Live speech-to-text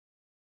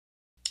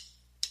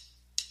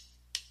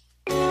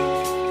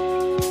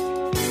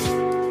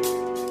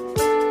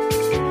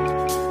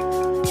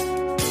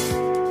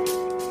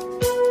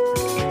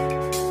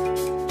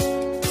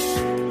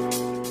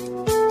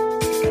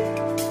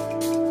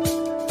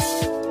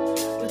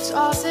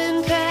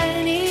tossing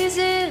pennies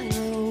in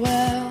the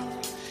well.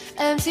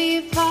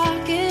 Empty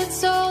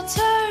pockets all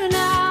turn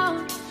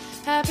out.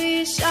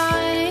 Happy,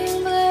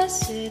 shining,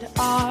 blessed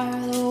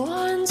are the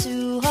ones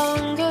who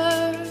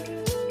hunger.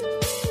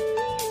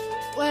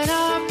 When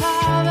our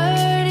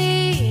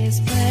poverty is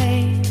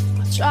plain,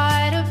 I'll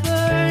try to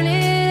burn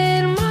it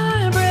in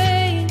my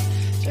brain.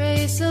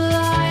 Trace a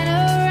line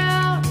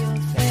around your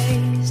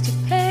face to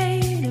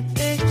paint a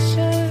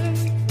picture.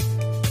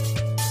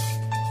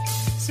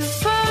 So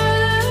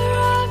further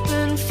up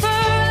and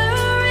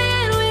further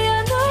in, we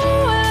have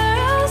nowhere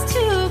else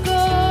to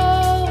go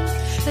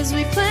as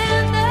we play